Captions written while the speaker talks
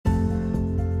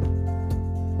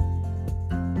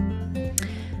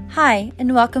Hi,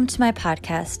 and welcome to my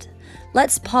podcast.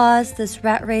 Let's pause this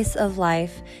rat race of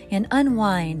life and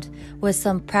unwind with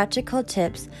some practical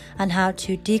tips on how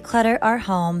to declutter our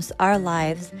homes, our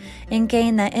lives, and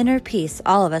gain that inner peace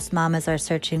all of us mamas are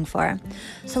searching for.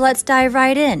 So let's dive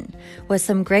right in with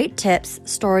some great tips,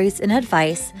 stories, and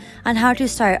advice on how to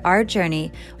start our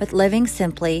journey with living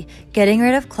simply, getting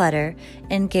rid of clutter,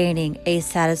 and gaining a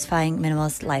satisfying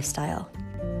minimalist lifestyle.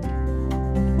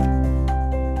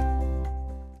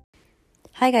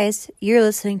 Hi guys, you're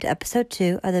listening to episode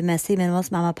 2 of the Messy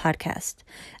Minimalist Mama podcast.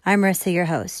 I'm Merissa, your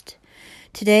host.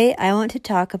 Today, I want to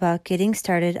talk about getting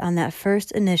started on that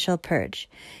first initial purge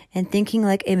and thinking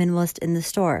like a minimalist in the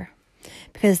store,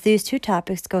 because these two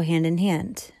topics go hand in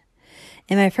hand.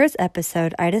 In my first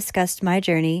episode, I discussed my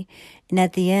journey, and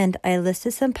at the end, I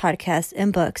listed some podcasts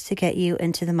and books to get you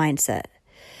into the mindset.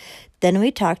 Then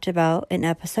we talked about, in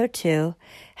episode 2,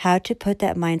 how to put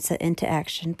that mindset into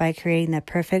action by creating the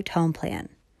perfect home plan.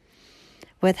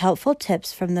 With helpful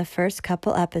tips from the first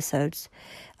couple episodes,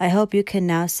 I hope you can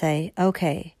now say,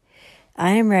 okay,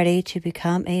 I am ready to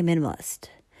become a minimalist.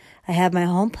 I have my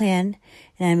home plan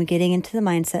and I'm getting into the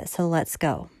mindset, so let's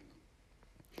go.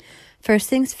 First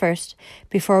things first,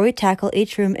 before we tackle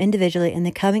each room individually in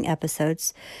the coming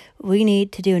episodes, we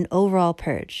need to do an overall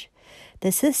purge.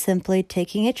 This is simply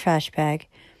taking a trash bag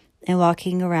and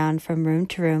walking around from room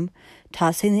to room,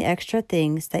 tossing the extra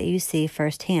things that you see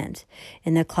firsthand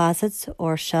in the closets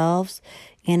or shelves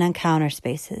and on counter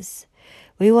spaces.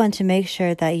 We want to make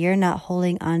sure that you're not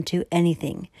holding on to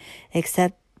anything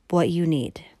except what you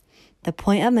need. The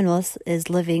point of minimalist is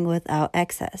living without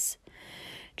excess.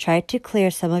 Try to clear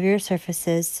some of your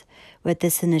surfaces with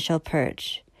this initial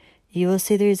purge. You will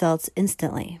see the results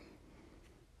instantly.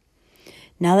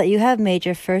 Now that you have made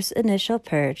your first initial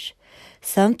purge,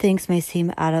 some things may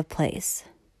seem out of place.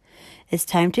 It's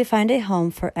time to find a home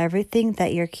for everything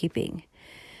that you're keeping.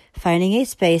 Finding a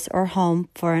space or home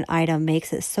for an item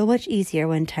makes it so much easier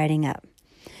when tidying up,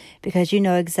 because you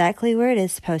know exactly where it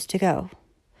is supposed to go.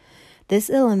 This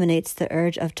eliminates the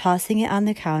urge of tossing it on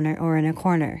the counter or in a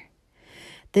corner.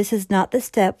 This is not the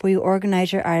step where you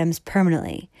organize your items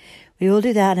permanently. We will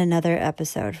do that in another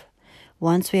episode,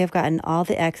 once we have gotten all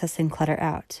the excess and clutter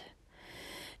out.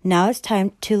 Now it's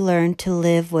time to learn to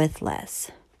live with less.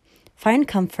 Find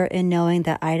comfort in knowing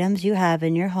that items you have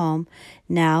in your home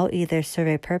now either serve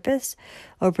a purpose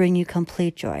or bring you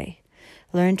complete joy.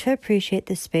 Learn to appreciate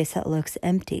the space that looks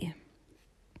empty.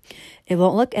 It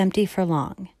won't look empty for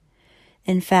long.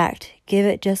 In fact, give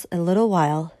it just a little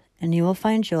while and you will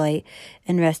find joy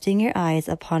in resting your eyes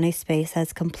upon a space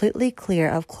that's completely clear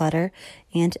of clutter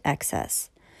and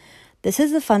excess. This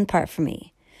is the fun part for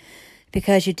me,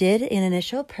 because you did an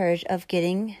initial purge of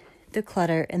getting the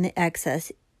clutter and the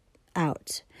excess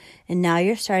out, and now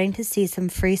you're starting to see some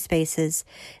free spaces,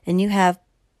 and you have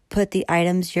put the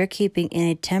items you're keeping in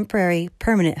a temporary,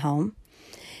 permanent home,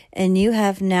 and you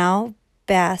have now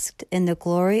basked in the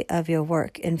glory of your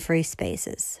work in free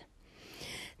spaces.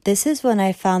 This is when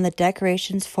I found the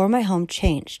decorations for my home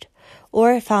changed,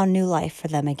 or I found new life for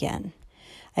them again.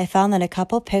 I found that a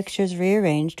couple pictures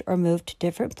rearranged or moved to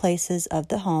different places of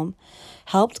the home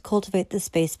helped cultivate the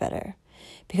space better,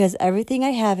 because everything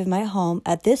I have in my home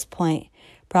at this point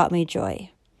brought me joy.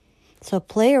 So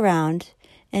play around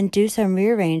and do some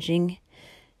rearranging.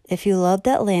 If you love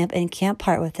that lamp and can't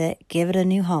part with it, give it a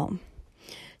new home.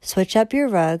 Switch up your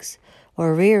rugs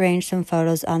or rearrange some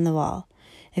photos on the wall.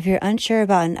 If you're unsure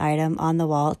about an item on the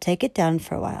wall, take it down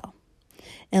for a while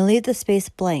and leave the space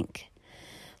blank.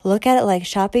 Look at it like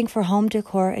shopping for home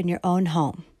decor in your own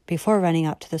home before running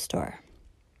out to the store.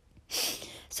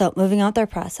 So, moving on with our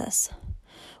process.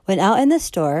 When out in the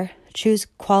store, choose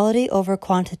quality over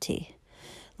quantity.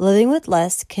 Living with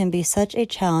less can be such a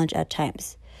challenge at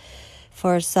times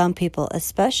for some people,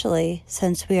 especially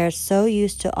since we are so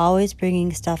used to always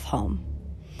bringing stuff home.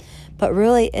 But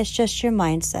really, it's just your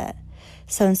mindset.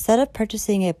 So instead of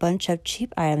purchasing a bunch of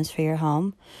cheap items for your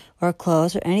home, or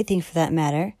clothes, or anything for that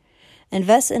matter,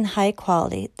 invest in high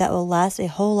quality that will last a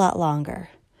whole lot longer.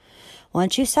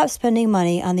 Once you stop spending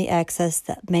money on the excess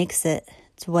that makes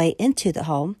its way into the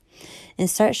home, and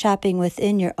start shopping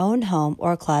within your own home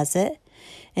or closet,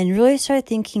 and really start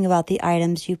thinking about the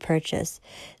items you purchase,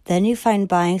 then you find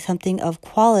buying something of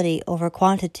quality over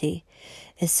quantity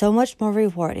is so much more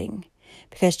rewarding,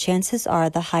 because chances are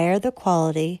the higher the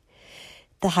quality,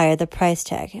 the higher the price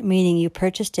tag, meaning you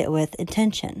purchased it with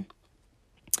intention.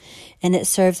 And it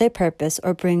serves a purpose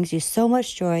or brings you so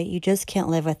much joy you just can't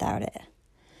live without it.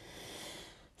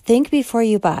 Think before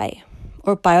you buy,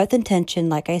 or buy with intention,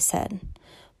 like I said.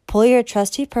 Pull your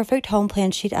trusty perfect home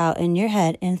plan sheet out in your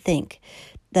head and think,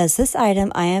 Does this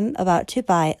item I am about to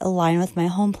buy align with my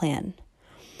home plan?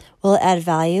 Will it add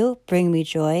value, bring me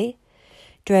joy?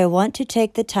 Do I want to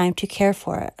take the time to care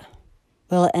for it?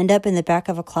 Will it end up in the back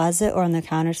of a closet or on the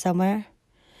counter somewhere?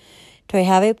 Do I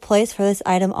have a place for this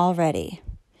item already?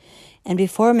 And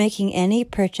before making any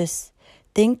purchase,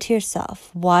 think to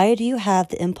yourself, why do you have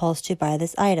the impulse to buy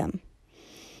this item?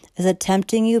 Is it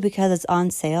tempting you because it's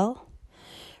on sale?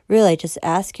 Really, just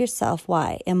ask yourself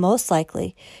why, and most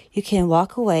likely, you can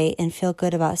walk away and feel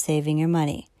good about saving your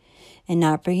money and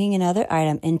not bringing another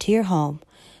item into your home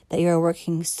that you are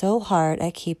working so hard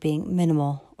at keeping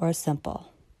minimal or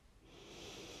simple.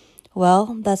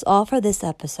 Well, that's all for this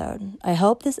episode. I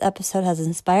hope this episode has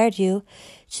inspired you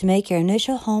to make your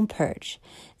initial home purge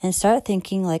and start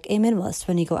thinking like a minimalist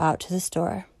when you go out to the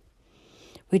store.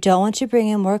 We don't want to bring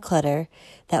in more clutter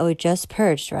that we just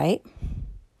purged, right?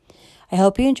 I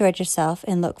hope you enjoyed yourself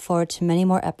and look forward to many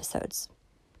more episodes.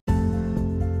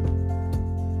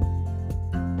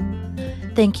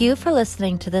 Thank you for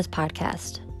listening to this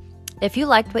podcast. If you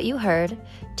liked what you heard,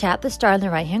 tap the star in the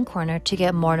right-hand corner to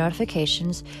get more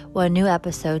notifications when new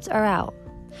episodes are out.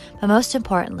 But most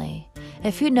importantly,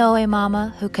 if you know a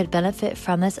mama who could benefit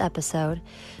from this episode,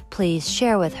 please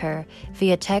share with her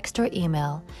via text or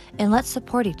email, and let's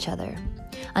support each other.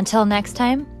 Until next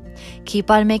time, keep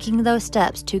on making those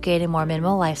steps to gain a more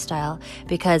minimal lifestyle,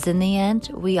 because in the end,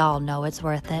 we all know it's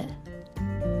worth it.